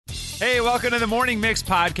Hey, welcome to the Morning Mix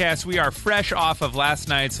podcast. We are fresh off of last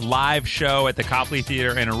night's live show at the Copley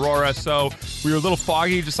Theater in Aurora, so we were a little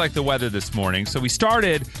foggy, just like the weather this morning. So we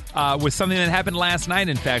started with something that happened last night,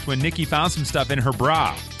 in fact, when Nikki found some stuff in her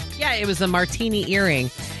bra. Yeah, it was a martini earring,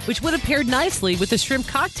 which would have paired nicely with the shrimp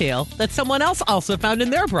cocktail that someone else also found in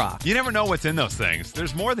their bra. You never know what's in those things.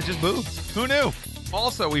 There's more than just boobs. Who knew?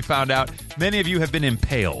 Also, we found out many of you have been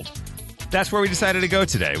impaled. That's where we decided to go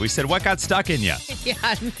today. We said, what got stuck in you?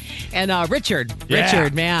 Yeah, and Richard,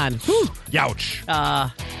 man. Whew.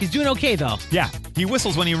 Youch. He's doing okay, though. Yeah, he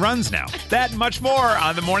whistles when he runs now. That and much more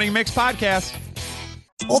on the Morning Mix podcast.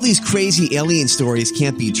 All these crazy alien stories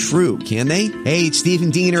can't be true, can they? Hey, it's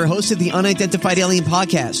Stephen Diener, host of the Unidentified Alien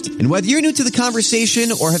Podcast. And whether you're new to the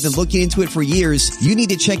conversation or have been looking into it for years, you need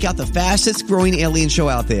to check out the fastest growing alien show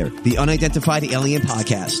out there, the Unidentified Alien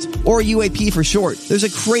Podcast, or UAP for short. There's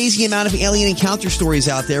a crazy amount of alien encounter stories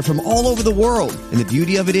out there from all over the world. And the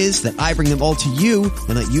beauty of it is that I bring them all to you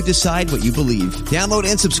and let you decide what you believe. Download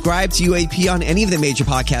and subscribe to UAP on any of the major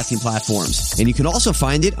podcasting platforms. And you can also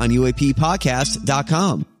find it on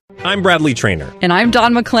UAPpodcast.com. I'm Bradley Trainer. And I'm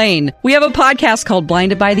Don McClain. We have a podcast called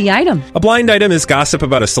Blinded by the Item. A blind item is gossip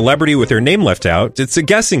about a celebrity with their name left out. It's a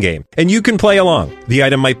guessing game, and you can play along. The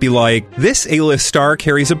item might be like, this A-list star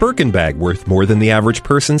carries a Birkin bag worth more than the average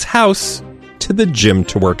person's house to the gym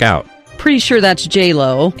to work out. Pretty sure that's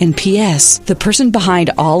J-Lo. And P.S. the person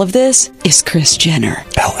behind all of this is Kris Jenner,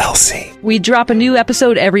 LLC. We drop a new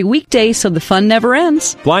episode every weekday so the fun never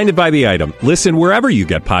ends. Blinded by the Item. Listen wherever you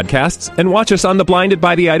get podcasts and watch us on the Blinded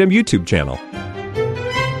by the Item YouTube channel.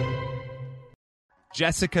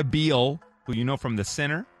 Jessica Biel, who you know from The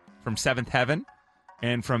Sinner, from Seventh Heaven,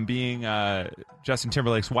 and from being Justin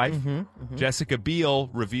Timberlake's wife. Jessica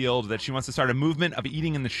Biel revealed that she wants to start a movement of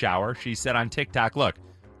eating in the shower. She said on TikTok, look,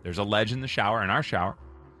 there's a ledge in the shower, in our shower,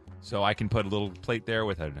 so I can put a little plate there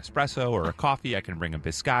with an espresso or a coffee. I can bring a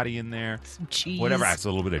biscotti in there. Some cheese. Whatever. That's a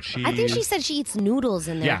little bit of cheese. I think she said she eats noodles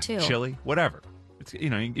in there, too. Yeah, chili, whatever. It's,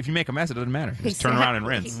 if you make a mess, it doesn't matter. Just turn around and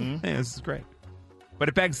rinse. Hey, this is great. But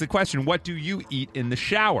it begs the question, what do you eat in the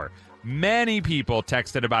shower? Many people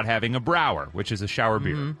texted about having a brower, which is a shower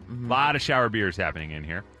beer. A lot of shower beers happening in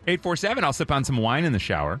here. 847, I'll sip on some wine in the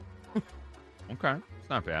shower. Okay, it's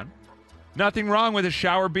not bad. Nothing wrong with a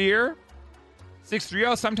shower beer.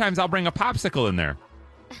 630, sometimes I'll bring a popsicle in there.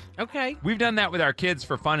 Okay. We've done that with our kids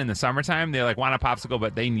for fun in the summertime. They want a popsicle,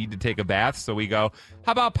 but they need to take a bath. So we go,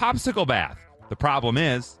 how about popsicle bath? The problem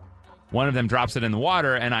is, one of them drops it in the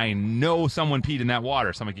water, and I know someone peed in that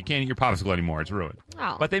water. So I'm like, you can't eat your popsicle anymore. It's ruined.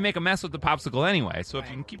 Oh. But they make a mess with the popsicle anyway. So if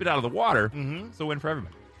you can keep it out of the water, it's a win for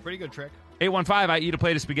everybody. Pretty good trick. 815, I eat a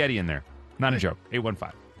plate of spaghetti in there. Not a joke.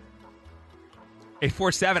 815.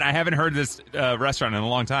 847, I haven't heard this restaurant in a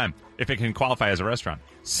long time, if it can qualify as a restaurant.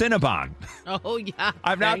 Cinnabon. Oh, yeah.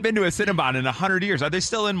 I've not been to a Cinnabon in 100 years. Are they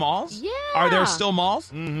still in malls? Yeah. Are there still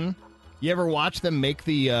malls? Mm-hmm. You ever watch them make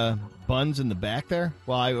the buns in the back there?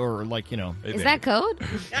 Well, Is that code?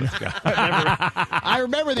 I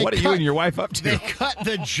remember they What are you and your wife up to? They cut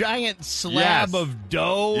the giant slab of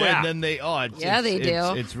dough, and then they they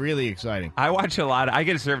do. It's really exciting. I watch I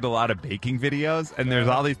get served a lot of baking videos, and there's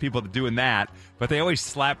all these people doing that, but they always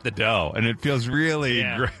slap the dough, and it feels really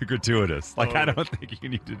gratuitous. Like, I don't think you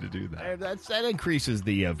needed to do that. That increases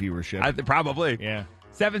the viewership. Probably. Yeah.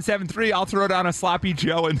 773, I'll throw down a sloppy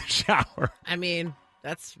Joe in the shower. I mean,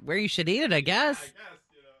 that's where you should eat it, I guess.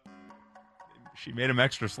 She made them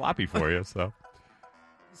extra sloppy for you, so.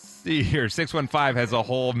 Let's see here, 615 has a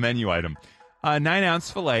whole menu item.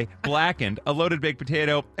 9-ounce filet, blackened, a loaded baked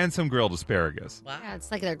potato, and some grilled asparagus. Wow. Yeah,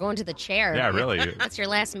 it's like they're going to the chair. Yeah, really. That's your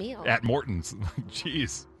last meal. At Morton's.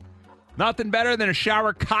 Jeez. Nothing better than a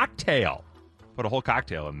shower cocktail. Put a whole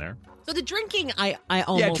cocktail in there. So the drinking, I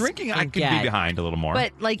almost drinking I could be behind a little more.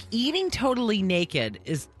 But, like, eating totally naked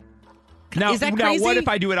is that crazy? Now, what if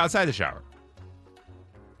I do it outside the shower?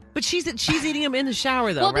 But she's eating them in the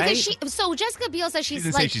shower, though, well, right? Because Jessica Biel says She she's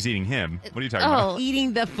didn't say she's eating him. What are you talking about?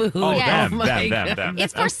 Eating the food. Oh, Yeah. them.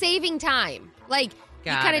 It's for saving time. Like, you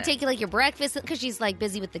Got kind of it. take like your breakfast because she's like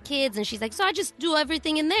busy with the kids, and she's like, so I just do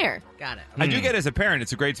everything in there. Got it. I do get as a parent,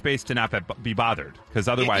 it's a great space to not be bothered, because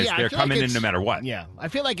otherwise I they're feel like coming in it's- no matter what. Yeah, I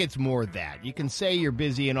feel like it's more that. You can say you're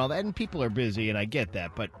busy and all that, and people are busy, and I get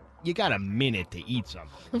that, but you got a minute to eat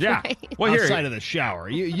something. Yeah. Right. Well, here, outside of the shower.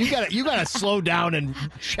 You gotta slow down and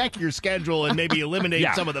check your schedule and maybe eliminate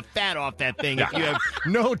some of the fat off that thing if you have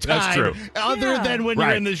no time That's true. other than when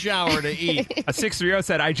you're in the shower to eat. a 630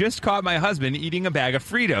 said, I just caught my husband eating a bag of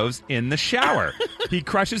Fritos in the shower. He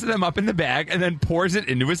crushes them up in the bag and then pours it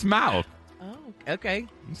into his mouth. Oh, okay.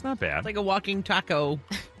 It's not bad. It's like a walking taco,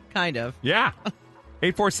 kind of. Yeah.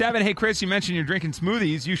 847, hey, Chris, you mentioned you're drinking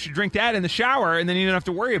smoothies. You should drink that in the shower, and then you don't have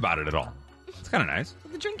to worry about it at all. It's kind of nice.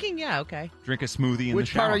 The drinking, yeah, okay. Drink a smoothie in Which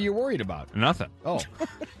the shower. part are you worried about? Nothing. Oh.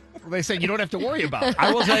 Well, they said you don't have to worry about it.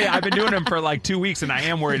 I will tell you, I've been doing them for like 2 weeks, and I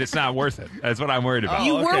am worried it's not worth it. That's what I'm worried about.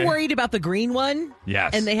 You were worried about the green one?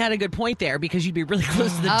 Yes. And they had a good point there because you'd be really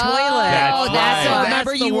close to the toilet. That's I right.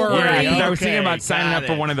 remember That's you the were worry. worried. I was thinking Okay, about signing got up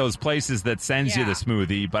for it. one of those places that sends you the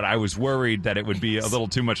smoothie, but I was worried that it would be a little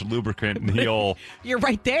too much lubricant in the old You're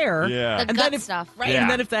right there. Yeah. The And gut then if, stuff. Right, Yeah.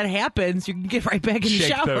 and then if that happens, you can get right back in the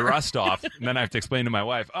shake shower. the rust off. And then I have to explain to my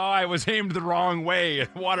wife, oh, I was aimed the wrong way.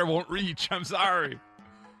 Water won't reach. I'm sorry.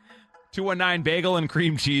 219 bagel and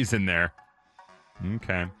cream cheese in there.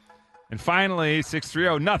 Okay. And finally,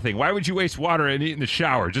 630, nothing. Why would you waste water and eat in the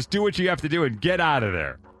shower? Just do what you have to do and get out of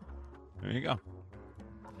there. There you go.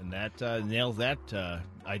 And that nails that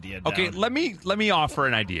idea down. Okay, let me offer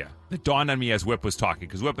an idea that dawned on me as Whip was talking,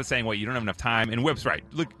 because Whip was saying, well, you don't have enough time, and Whip's right.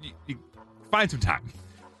 Look, you find some time.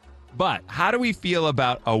 But how do we feel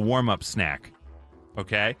about a warm-up snack?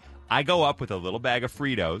 Okay? I go up with a little bag of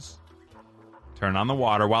Fritos, turn on the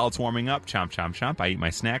water while it's warming up, chomp, chomp, chomp. I eat my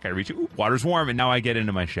snack, I reach it, ooh, water's warm, and now I get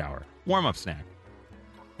into my shower. Warm-up snack.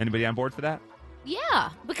 Anybody on board for that? Yeah,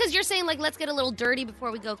 because you're saying, like, let's get a little dirty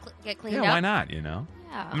before we go get cleaned up. Yeah, why not, you know?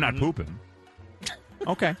 Yeah. I'm not pooping.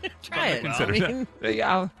 Okay. Try it. Consider I mean, that.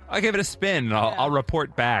 Yeah, I'll give it a spin, and I'll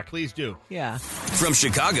report back. Please do. yeah. From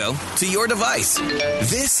Chicago to your device,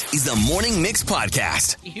 this is the Morning Mix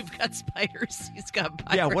Podcast. You've got spiders. He's got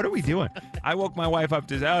spiders. Yeah, what are we doing? I woke my wife up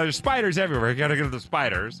to, there's spiders everywhere. I gotta go to the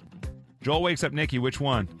spiders. Joel wakes up Nikki, which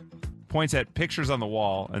one? Points at pictures on the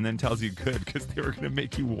wall and then tells you good because they were going to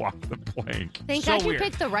make you walk the plank. Thank So God you weird.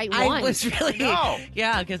 picked the right I one. was really. No.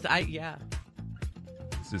 Yeah, because yeah.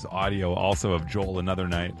 This is audio also of Joel another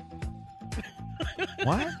night.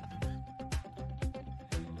 What?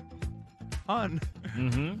 Hon.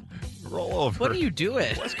 Mm-hmm. Roll over. What are you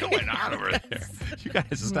doing? What's going on over there? You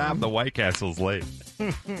guys stop. The White Castle's late.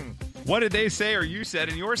 What did they say or you said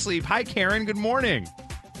in your sleep? Hi, Karen. Good morning.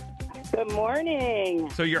 Good morning.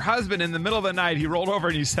 So your husband, in the middle of the night, he rolled over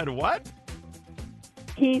and you said what?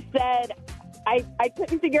 He said, I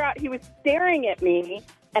couldn't figure out, he was staring at me,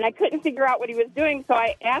 and I couldn't figure out what he was doing, so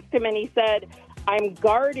I asked him, and he said, I'm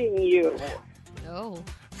guarding you. Oh.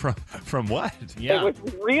 From what? Yeah. It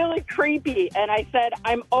was really creepy, and I said,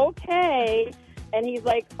 I'm okay, and he's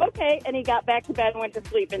like, okay, and he got back to bed and went to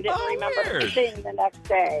sleep and didn't remember weird. a thing the next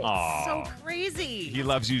day. Aw. So crazy. He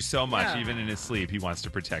loves you so much, Yeah. even in his sleep. He wants to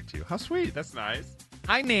protect you. How sweet. That's nice.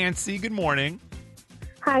 Hi, Nancy. Good morning.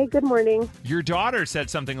 Hi, good morning. Your daughter said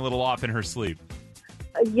something a little off in her sleep.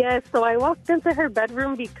 Yes, so I walked into her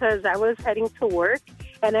bedroom because I was heading to work,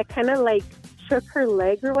 and I kind of like shook her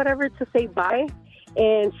leg or whatever to say bye,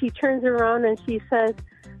 and she turns around and she says,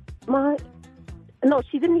 Mom, no,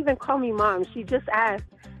 she didn't even call me Mom. She just asked,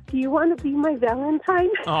 do you want to be my Valentine?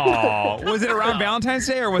 Oh, was it around Valentine's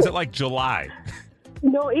Day or was it like July?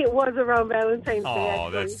 No, it was around Valentine's Day. Oh,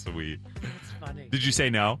 actually. that's sweet. That's funny. Did you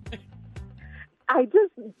say no? I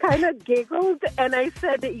just kind of giggled and I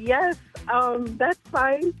said, yes, that's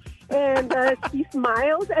fine. And she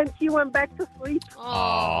smiled and she went back to sleep.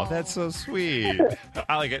 Oh, that's so sweet.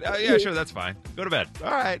 I like it. Oh, yeah, sure, that's fine. Go to bed.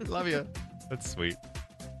 All right, love you. That's sweet.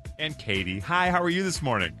 And Katie. Hi, how are you this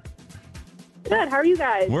morning? Good. How are you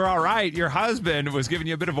guys? We're all right. Your husband was giving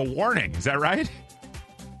you a bit of a warning. Is that right?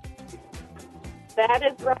 That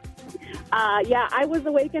is right. Yeah, I was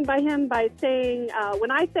awakened by him by saying,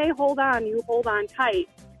 when I say hold on, you hold on tight.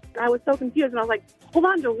 I was so confused, and I was like, hold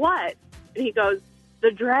on to what? And he goes,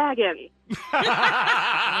 the dragon.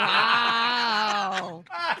 Wow.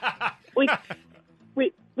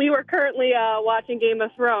 We were currently watching Game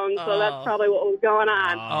of Thrones, so that's probably what was going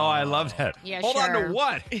on. Oh, I love that. Yeah, Hold on sure. to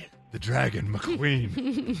what? The dragon, McQueen.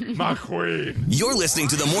 McQueen. You're listening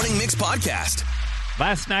to the Morning Mix Podcast.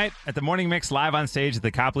 Last night at the Morning Mix live on stage at the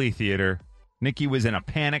Copley Theater, Nikki was in a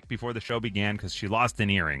panic before the show began because she lost an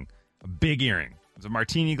earring. A big earring. It was a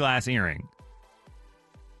martini glass earring.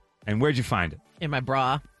 And where'd you find it? In my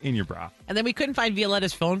bra. In your bra. And then we couldn't find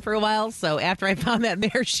Violetta's phone for a while. So after I found that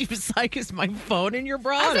there, she was like, is my phone in your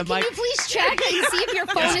bra? I was And like, I'm can you please check and see if your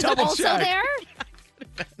phone is double also check. there?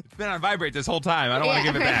 It's been on vibrate this whole time. I don't want to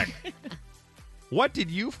Yeah, give it right. back. What did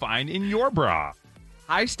you find in your bra?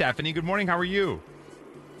 Hi, Stephanie. Good morning. How are you?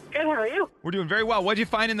 Good, how are you? We're doing very well. What'd you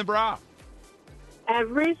find in the bra?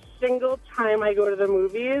 Every single time I go to the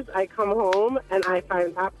movies, I come home and I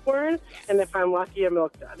find popcorn, and if I'm lucky, a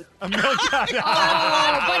milk dud. A milk dud.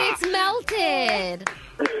 Oh, but it's melted.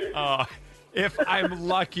 If I'm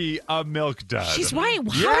lucky, a milk dud. She's right.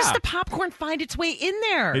 How does the popcorn find its way in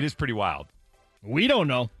there? It is pretty wild. We don't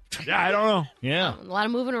know. Yeah, I don't know. Yeah. A lot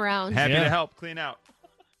of moving around. Happy to help clean out.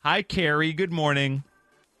 Hi, Carrie. Good morning.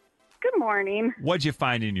 Good morning. What'd you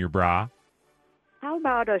find in your bra? How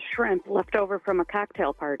about a shrimp left over from a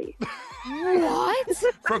cocktail party? What?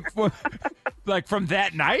 From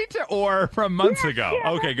that night or from months ago?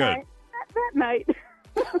 Yeah, Okay, good. That night.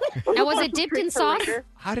 Now, was it dipped in sauce?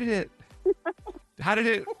 How did it,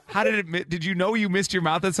 did you know you missed your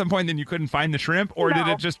mouth at some point and then you couldn't find the shrimp? Or did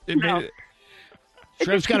it just, made it?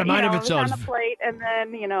 Shrimp's got a mind of its It own. was on the plate, and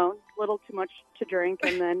then, a little too much to drink,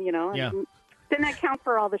 and then, and didn't account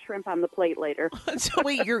for all the shrimp on the plate later. So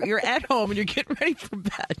wait, you're at home and you're getting ready for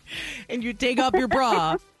bed, and you take off your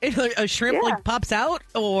bra, and a shrimp pops out,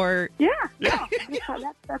 or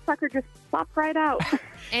that sucker just popped right out.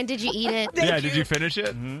 And did you eat it? Did you finish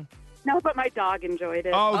it? Mm-hmm. No, but my dog enjoyed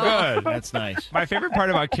it. Oh, good. That's nice. My favorite part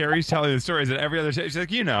about Carrie's telling the story is that every other day she's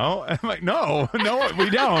like, I'm like, no, we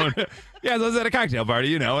don't. Yeah, so I was at a cocktail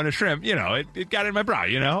party, and a shrimp, it got in my bra,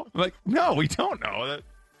 I'm like, no, we don't know.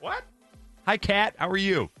 What? Hi, Kat. How are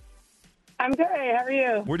you? I'm good. How are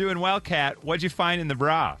you? We're doing well, Kat. What'd you find in the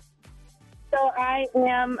bra? So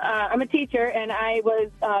I'm a teacher, and I was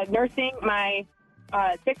nursing my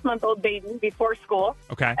 6-month-old baby before school.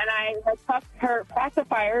 Okay. And I had tucked her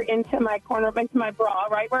pacifier into my bra,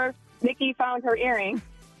 right where Nikki found her earring.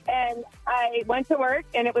 And I went to work,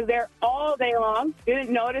 and it was there all day long. Didn't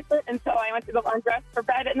notice it until I went to go undress for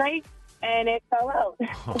bed at night, and it fell out.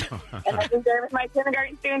 And I've been there with my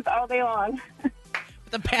kindergarten students all day long.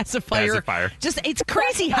 The pacifier. It's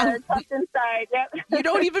crazy how tucked inside. Yep. You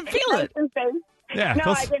don't even feel it. Yeah.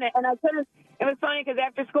 No, I didn't, and I couldn't. It was funny because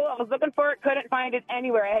after school I was looking for it, couldn't find it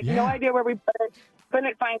anywhere. I had no idea where we put it.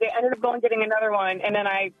 Couldn't find it. Ended up going getting another one, and then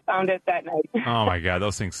I found it that night. Oh my God,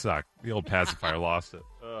 those things suck. The old pacifier lost it.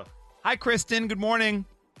 Ugh. Hi, Kristen. Good morning.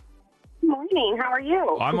 Good morning. How are you?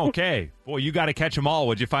 Oh, I'm okay. Boy, you got to catch them all.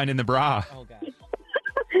 What'd you find in the bra? Oh God.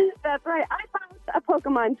 That's right. I found a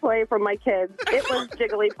Pokemon toy from my kids. It was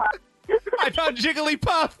Jigglypuff. I found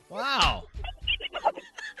Jigglypuff. Wow.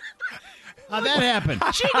 How'd that happen?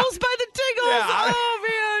 Jiggles by the Tiggles. Yeah. Oh,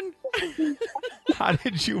 man. How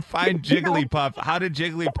did you find Jigglypuff? How did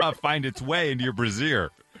Jigglypuff find its way into your brassiere?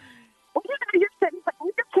 Well, you're sitting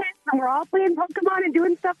with your kids, and we're all playing Pokemon and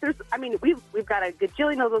doing stuff. We've got a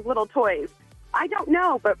gajillion of those little toys. I don't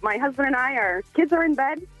know, but my husband and our kids are in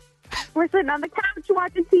bed. We're sitting on the couch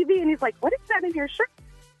watching TV, and he's like, "What is that in your shirt?"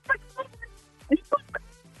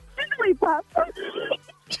 Jigglypuff.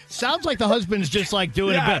 Sounds like the husband's just like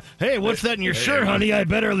doing a bit. Hey, what's that in your shirt, honey? I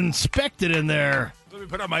better inspect it in there. Let me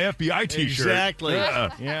put on my FBI T-shirt. Exactly.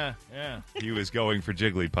 Yeah. He was going for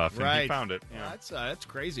Jigglypuff, and he found it. Yeah. That's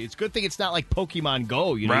crazy. It's a good thing it's not like Pokemon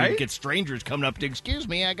Go. You get strangers coming up to, excuse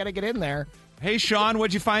me, I got to get in there. Hey, Sean,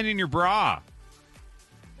 what'd you find in your bra?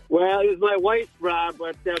 Well, it was my wife's bra,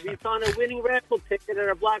 but we found a winning raffle ticket at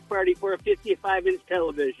our block party for a 55-inch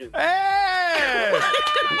television. Hey!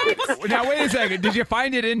 Now, wait a second. Did you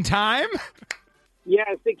find it in time?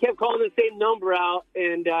 Yes, they kept calling the same number out,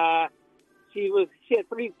 and she had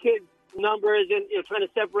 3 kids' numbers and trying to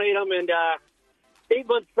separate them, and 8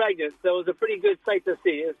 months pregnant. So it was a pretty good sight to see.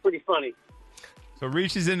 It was pretty funny. So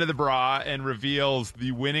reaches into the bra and reveals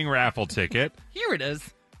the winning raffle ticket. Here it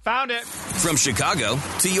is. Found it. From Chicago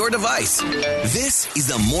to your device, this is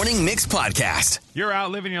the Morning Mix Podcast. You're out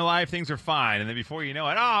living your life. Things are fine. And then before you know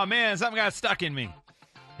it, oh, man, something got stuck in me.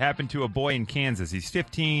 Happened to a boy in Kansas. He's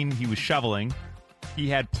 15. He was shoveling. He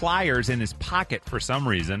had pliers in his pocket for some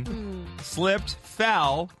reason. Slipped,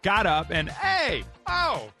 fell, got up, and hey,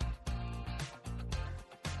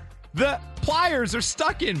 the pliers are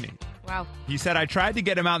stuck in me. Wow. He said, I tried to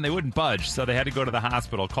get him out and they wouldn't budge, so they had to go to the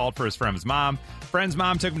hospital. Called for his friend's mom. Friend's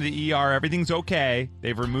mom took him to the ER. Everything's okay.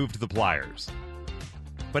 They've removed the pliers.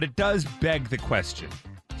 But it does beg the question.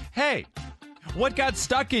 Hey, what got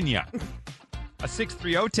stuck in you? A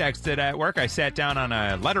 630 texted at work. I sat down on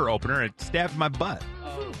a letter opener and it stabbed my butt.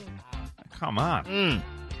 Oh. Come on.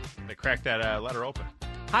 They cracked that letter open.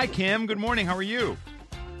 Hi, Kim. Good morning. How are you?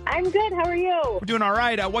 I'm good. How are you? We're doing all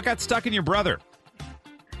right. What got stuck in your brother?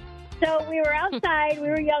 So we were outside, we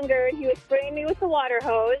were younger, and he was spraying me with the water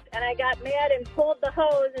hose, and I got mad and pulled the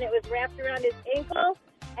hose, and it was wrapped around his ankle,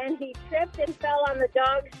 and he tripped and fell on the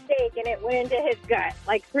dog's steak, and it went into his gut,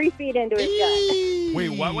 like 3 feet into his gut. Wait,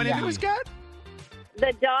 what went into his gut?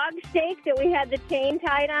 The dog steak that we had the chain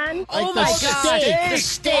tied on. Like the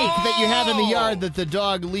steak that you have in the yard that the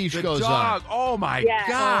dog leash goes on. Oh, my Yes.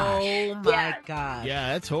 gosh. Oh, my gosh.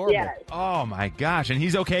 Yeah, that's horrible. Yes. Oh, my gosh. And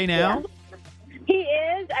he's okay now? Yeah. He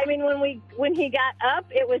is. I mean, when he got up,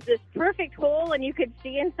 it was this perfect hole, and you could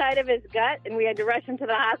see inside of his gut, and we had to rush him to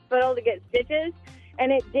the hospital to get stitches.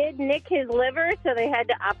 and it did nick his liver, so they had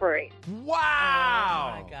to operate.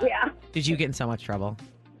 Wow. Oh, my God. Yeah, Did you get in so much trouble?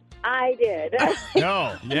 I did.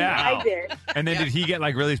 No. Yeah. I did. And then did he get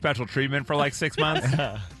like really special treatment for like 6 months?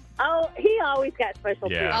 Oh, he always got special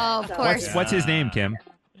treatment. Oh, of so- course. What's his name, Kim?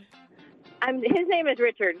 His name is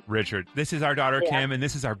Richard. Richard. This is our daughter, Yeah. Kim, and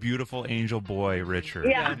this is our beautiful angel boy, Richard.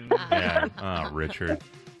 Yeah. Yeah. Oh, Richard.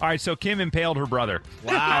 All right, so Kim impaled her brother.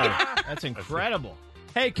 Wow. That's incredible.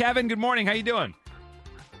 Hey, Kevin, good morning. How you doing?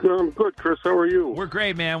 I'm good, Chris. How are you? We're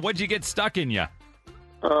great, man. What'd you get stuck in you?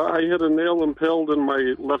 I had a nail impaled in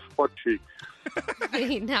my left butt cheek.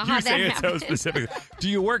 Wait, now You how'd say that it so happen? specific. Do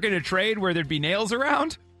you work in a trade where there'd be nails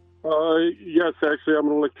around? Yes, actually, I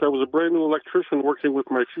was a brand new electrician working with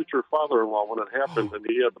my future father-in-law when it happened, and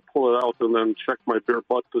he had to pull it out and then check my bare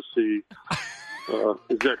butt to see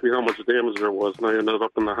exactly how much damage there was, and I ended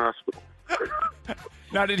up in the hospital.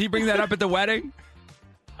 Now, did he bring that up at the wedding?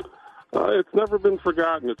 It's never been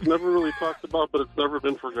forgotten. It's never really talked about, but it's never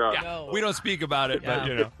been forgotten. Yeah, we don't speak about it, but,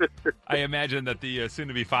 you know, I imagine that the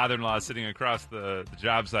soon-to-be father-in-law is sitting across the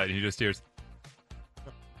job site, and he just hears,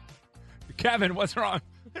 Kevin, what's wrong?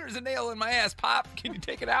 There's a nail in my ass, Pop. Can you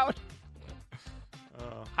take it out?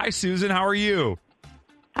 Hi, Susan. How are you?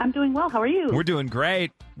 I'm doing well. How are you? We're doing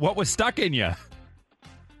great. What was stuck in you?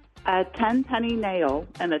 A 10-penny nail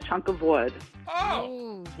and a chunk of wood.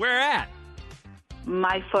 Oh, where at?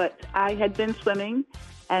 My foot. I had been swimming,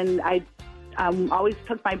 and I always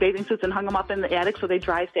took my bathing suits and hung them up in the attic so they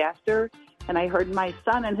dry faster. And I heard my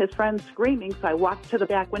son and his friends screaming, so I walked to the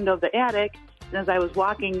back window of the attic. And as I was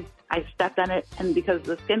walking, I stepped on it, and because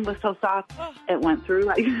the skin was so soft, it went through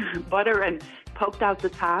like butter and poked out the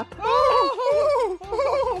top.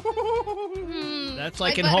 That's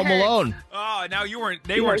like in Home Alone. Oh, now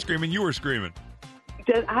they weren't screaming, you were screaming.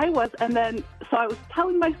 I was, and then, so I was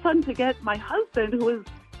telling my son to get my husband, who was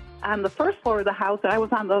on the first floor of the house, and I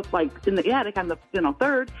was on the, in the attic on the,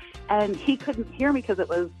 third, and he couldn't hear me because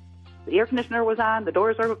the air conditioner was on, the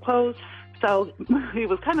doors were closed, so he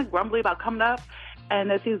was kind of grumbly about coming up,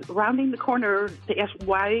 and as he's rounding the corner to ask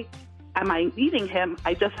why am I eating him,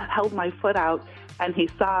 I just held my foot out, and he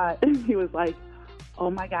saw it, and he was like, oh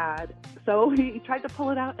my God. So he tried to pull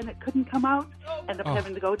it out, and it couldn't come out, ended up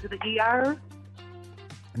having to go to the ER.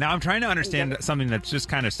 Now, I'm trying to understand something that's just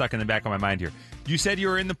kind of stuck in the back of my mind here. You said you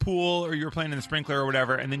were in the pool or you were playing in the sprinkler or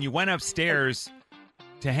whatever, and then you went upstairs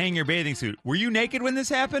to hang your bathing suit. Were you naked when this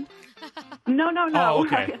happened? No. Oh,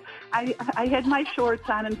 okay. I had my shorts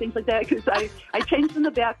on and things like that because I changed in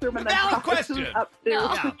the bathroom and then Valid brought the suit upstairs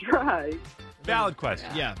to dry. Valid question.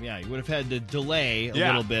 Yeah. You would have had to delay a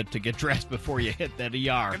little bit to get dressed before you hit that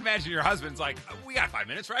ER. Imagine your husband's like, we got 5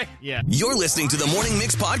 minutes, right? Yeah. You're listening to the Morning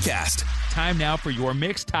Mix podcast. Time now for your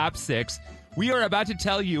Mix Top 6. We are about to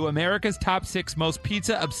tell you America's top 6 most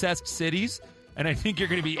pizza-obsessed cities, and I think you're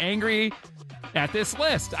going to be angry at this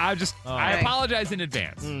list. I apologize in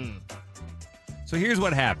advance. So here's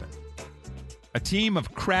what happened. A team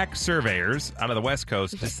of crack surveyors out of the West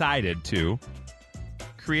Coast decided to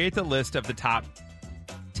create the list of the top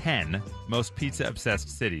 10 most pizza-obsessed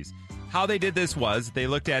cities. How they did this was they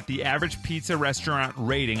looked at the average pizza restaurant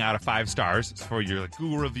rating out of 5 stars for your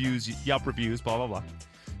Google reviews, Yelp reviews, blah, blah, blah.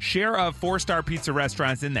 Share of 4-star pizza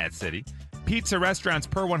restaurants in that city. Pizza restaurants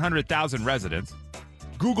per 100,000 residents.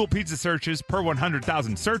 Google pizza searches per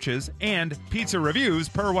 100,000 searches. And pizza reviews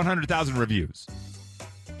per 100,000 reviews.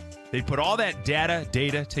 They put all that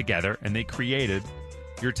data together, and they created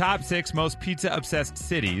your top 6 most pizza-obsessed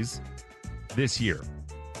cities this year.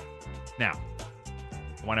 Now,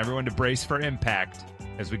 I want everyone to brace for impact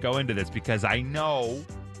as we go into this because I know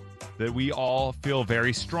that we all feel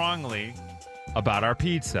very strongly about our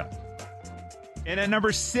pizza. And at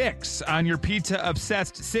number 6 on your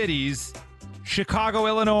pizza-obsessed cities, Chicago,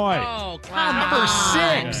 Illinois. Oh, come Number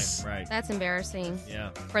on. 6. Right. That's embarrassing.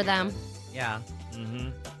 Yeah. For them. Yeah.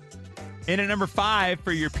 Mm-hmm. And at number 5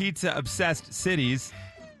 for your pizza-obsessed cities,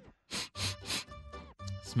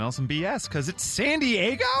 smell some BS because it's San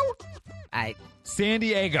Diego? San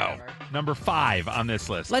Diego, number 5 on this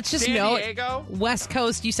list. Let's just San know Diego? West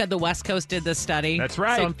Coast. You said the West Coast did this study. That's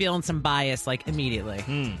right. So I'm feeling some bias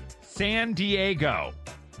immediately. San Diego.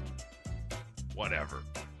 Whatever.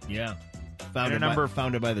 Yeah.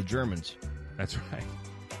 Founded by the Germans. That's right.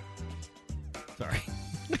 Sorry.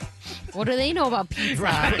 What do they know about pizza?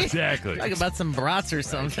 Right. Exactly. Talk about some brats or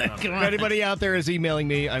something. If Come on. anybody out there is emailing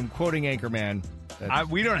me, I'm quoting Anchorman.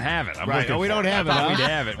 We don't have it. I'm Right. looking Oh, we for don't it. have I it, thought huh? we'd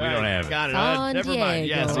have it. We don't have it. Got it. San Never mind.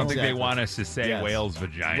 Diego. Yes, I don't think they exactly. want us to say Yes. whale's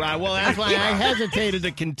vagina. Right. Well, that's why I hesitated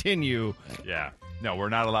to continue. Yeah. No, we're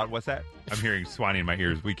not allowed. What's that? I'm hearing Swanee in my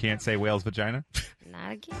ears. We can't say whale's vagina?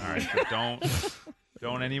 Not again. All right, so don't.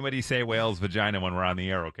 Don't anybody say whale's vagina when we're on the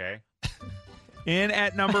air, okay? In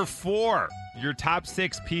at number 4, your top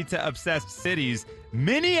 6 pizza-obsessed cities,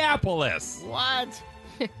 Minneapolis. What?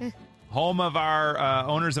 Home of our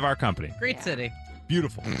owners of our company. Great city.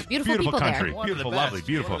 Beautiful. Beautiful people country. there. Beautiful, the lovely, best.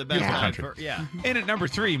 beautiful, One of the best beautiful country. Yeah. In at number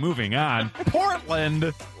 3, moving on, Portland.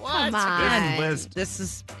 Come on.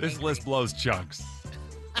 This list blows chunks.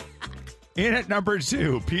 In at number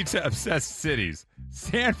 2, pizza-obsessed cities,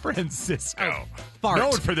 San Francisco. Fart.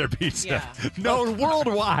 Known for their pizza. Yeah. Known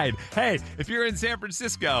worldwide. Hey, if you're in San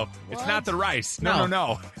Francisco, it's not the rice.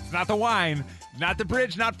 No. It's not the wine. Not the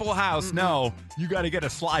bridge, not Full House. Mm-hmm. No. You got to get a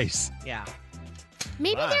slice. Yeah.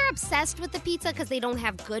 Maybe they're obsessed with the pizza because they don't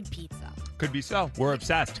have good pizza. Could be so. We're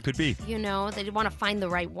obsessed. Could be. You know, they want to find the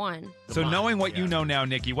right one. So knowing what you know now,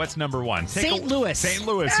 Nikki, what's number 1? St. Louis. St.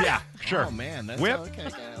 Louis, yeah. Sure. Oh, man. That's Whip. Okay.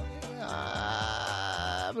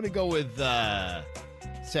 I'm going to go with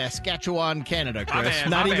Saskatchewan, Canada, Chris.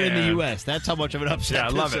 Not even in the U.S. That's how much of an upset Yeah, I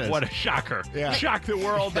love this it. is. What a shocker. Yeah. Shock the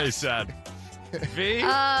world, they said. V?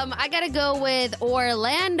 I got to go with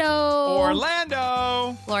Orlando.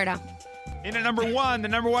 Florida. In at number 1, the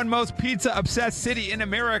number 1 most pizza-obsessed city in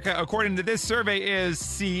America, according to this survey, is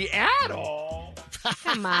Seattle.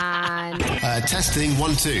 Come on. Testing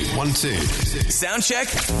 1 2 1 2. Sound check.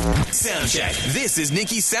 Sound check. This is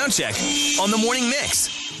Nikki's Sound Check on the Morning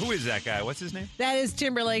Mix. Who is that guy? What's his name? That is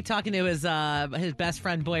Timberlake talking to his best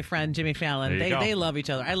friend, boyfriend, Jimmy Fallon. They love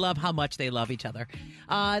each other. I love how much they love each other.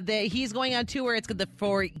 He's going on tour. It's the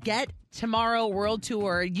Forget Tomorrow World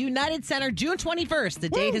Tour, United Center, June 21st. The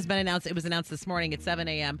date has been announced. It was announced this morning at 7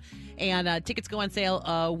 a.m. And tickets go on sale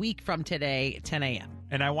a week from today, 10 a.m.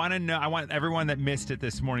 And I want everyone that missed it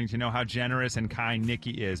this morning to know how generous and kind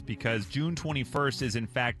Nikki is, because June 21st is, in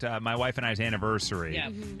fact, my wife and I's anniversary. Yeah.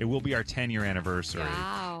 It will be our 10-year anniversary.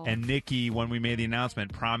 Wow. And Nikki, when we made the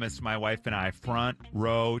announcement, promised my wife and I front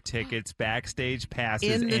row tickets, backstage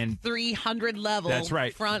passes, In the and 300 level. That's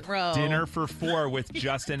right. Front row. Dinner for 4 with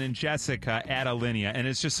Justin and Jessica at Alinea. And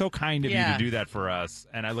it's just so kind of you to do that for us.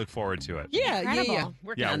 And I look forward to it. Yeah.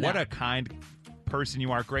 Working on what that. a kind person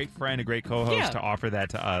you are. Great friend, a great co-host to offer that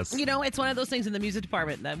to us. You know, it's one of those things in the music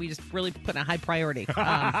department that we just really put in a high priority.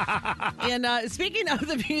 And speaking of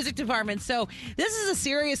the music department, so this is a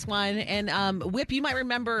serious one. And Whip, you might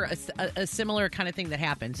remember a similar kind of thing that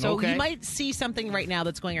happened. So you might see something right now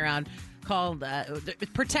that's going around called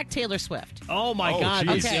Protect Taylor Swift. Oh, my God.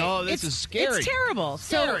 Geez. Okay. Oh, this is scary. It's terrible.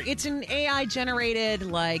 Scary. So it's an AI-generated,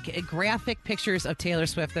 like, graphic pictures of Taylor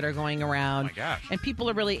Swift that are going around. Oh, my gosh. And people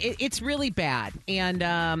are really, it's really bad.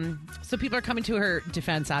 And so people are coming to her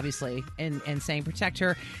defense, obviously, and saying, protect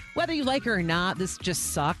her. Whether you like her or not, this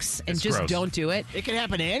just sucks. And It's just gross. don't do it. It can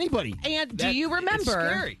happen to anybody. And do you remember, it's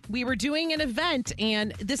scary. we were doing an event,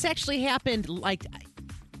 and this actually happened, like,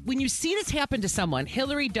 when you see this happen to someone,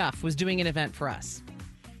 Hillary Duff was doing an event for us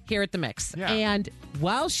here at the Mix. Yeah. And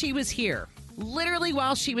while she was here, literally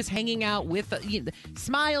while she was hanging out with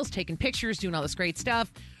smiles, taking pictures, doing all this great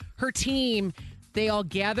stuff, her team, they all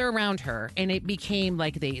gather around her, and it became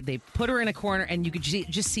like they put her in a corner, and you could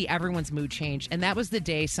just see everyone's mood change. And that was the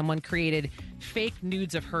day someone created fake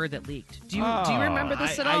nudes of her that leaked. Do you remember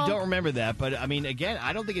this at all? I don't remember that, but I mean, again,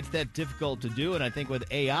 I don't think it's that difficult to do, and I think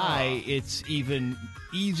with AI, it's even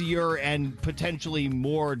easier and potentially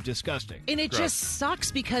more disgusting. And it just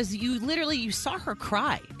sucks because you saw her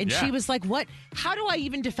cry, and she was like, "What? How do I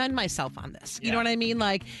even defend myself on this?" You know what I mean?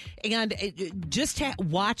 Like, and just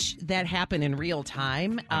watch that happen in real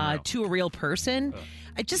time to a real person.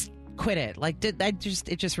 I just quit it. Like, it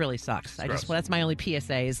just really sucks. That's my only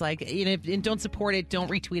PSA is, like, and don't support it, don't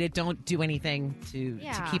retweet it, don't do anything to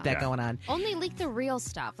keep that going on. Only leak the real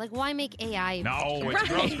stuff. Like, why make AI? No, it's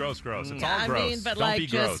gross. It's all gross. I mean, but don't be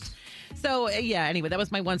gross. So, anyway, that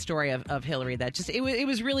was my one story of Hillary. That just, it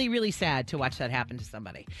was really, really sad to watch that happen to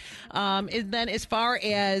somebody. And then as far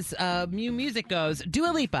as new music goes,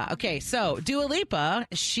 Dua Lipa. Okay, so Dua Lipa,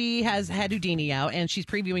 she has had Houdini out, and she's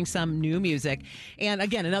previewing some new music. And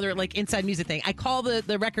again, another, like, inside music thing. I called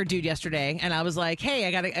the record dude yesterday, and I was like, hey,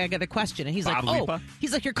 I got a question. And he's Bob like, Lipa?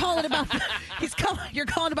 He's like, you're calling about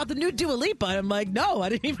the new Dua Lipa. And I'm like, no, I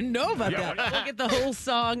didn't even know about that. We'll get the whole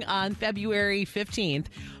song on February 15th.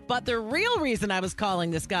 But the real reason I was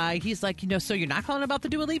calling this guy, he's like, so you're not calling about the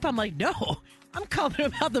Dua Lipa? I'm like, no, I'm calling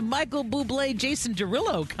about the Michael Bublé Jason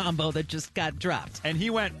Derulo combo that just got dropped. And he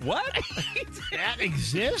went, what? That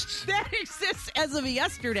exists? That exists as of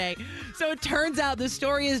yesterday. So it turns out the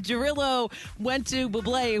story is Derulo went to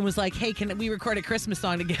Bublé and was like, hey, can we record a Christmas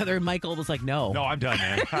song together? And Michael was like, no. No, I'm done,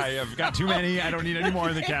 man. I have got too many. I don't need any more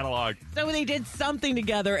in the catalog. So they did something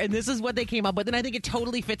together, and this is what they came up with. And I think it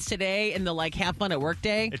totally fits today in the have fun at work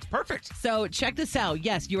day. It's perfect. So check this out.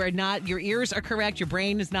 Yes, you are not, your ears are correct. Your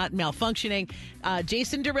brain is not malfunctioning.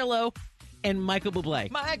 Jason Derulo and Michael Bublé.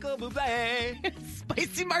 Michael Bublé.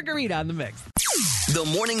 Spicy margarita on the mix. The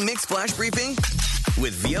Morning Mix Flash Briefing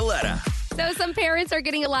with Violetta. So some parents are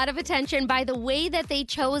getting a lot of attention by the way that they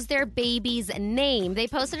chose their baby's name. They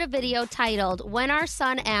posted a video titled, "When Our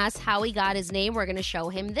Son Asks How He Got His Name, We're Going to Show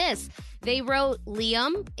Him This." They wrote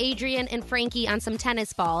Liam, Adrian, and Frankie on some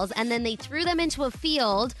tennis balls, and then they threw them into a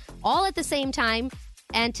field all at the same time.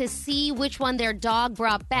 And to see which one their dog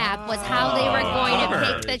brought back was how they were going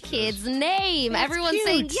to pick the kid's name. That's Everyone's cute.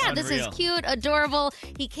 saying, yeah, this Unreal. is cute, adorable.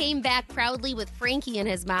 He came back proudly with Frankie in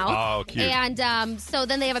his mouth. Oh, cute. And so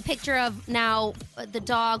then they have a picture of now the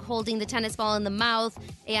dog holding the tennis ball in the mouth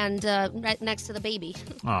and right next to the baby.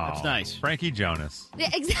 Oh, That's nice. Frankie Jonas. Yeah,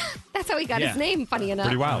 That's how he got Yeah. his name, funny enough.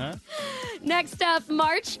 Pretty wild. Uh-huh. Next up,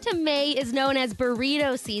 March to May is known as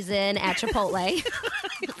burrito season at Chipotle.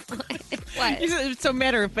 What? So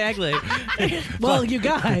matter-of-factly. Well, you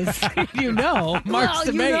guys, you know, March Well,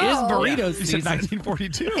 to you May know. is burrito You said season.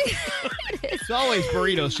 1942. It's always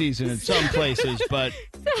burrito season in some places, but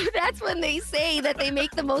So that's when they say that they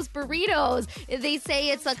make the most burritos. They say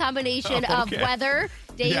it's a combination Oh, of okay. weather,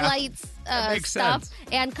 daylights, That makes stuff, sense.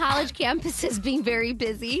 and college campuses being very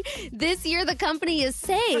busy. This year, the company is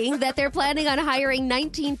saying that they're planning on hiring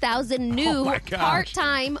 19,000 new Oh, my gosh.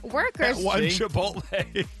 part-time workers That one See?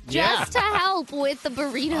 Chipotle. just to help with the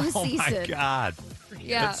burrito Oh, season. my God.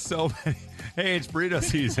 Yeah. That's so many. Hey, it's burrito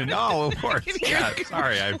season. Oh, of course. Yeah,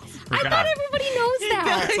 sorry, I I forgot. thought everybody knows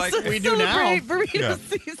that. It's like we do now. Celebrate burrito Yeah.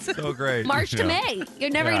 season. So great. March to Yeah. May. You're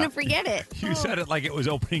never Yeah. going to forget it. You said it like it was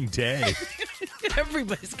opening day.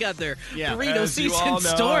 Everybody's got their Yeah. burrito As you season all know,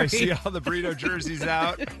 I story. see all the burrito jerseys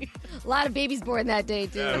out. A lot of babies born that day,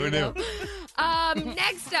 too. Yeah, who you know? knew?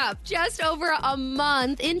 Next up, in just over a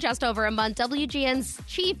month, WGN's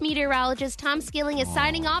chief meteorologist Tom Skilling is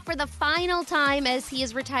signing off for the final time as he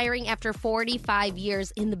is retiring after 45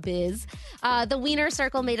 years in the biz. The Wiener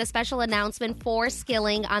Circle made a special announcement for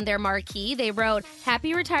Skilling on their marquee. They wrote,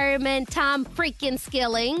 "Happy retirement, Tom freaking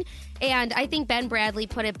Skilling." And I think Ben Bradley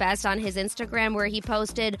put it best on his Instagram where he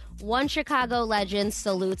posted, "One Chicago legend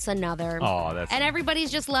salutes another." Oh, that's And everybody's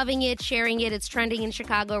just loving it, sharing it. It's trending in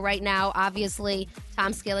Chicago right now. Obviously,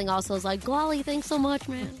 Tom Skilling also is like, golly, thanks so much,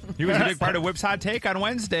 man. He was a big part of Whip's Hot Take on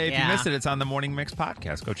Wednesday. If you Yeah. missed it, it's on the Morning Mix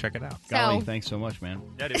podcast. Go check it out. golly, So, thanks so much, man.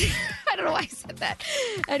 That is. I don't know why I said that.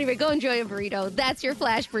 Anyway, go enjoy a burrito. That's your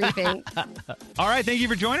flash briefing. All right, thank you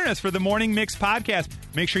for joining us for the Morning Mix podcast.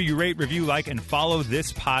 Make sure you rate, review, like, and follow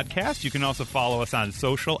this podcast. You can also follow us on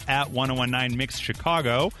social at 1019 Mix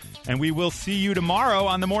Chicago. And we will see you tomorrow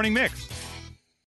on the Morning Mix.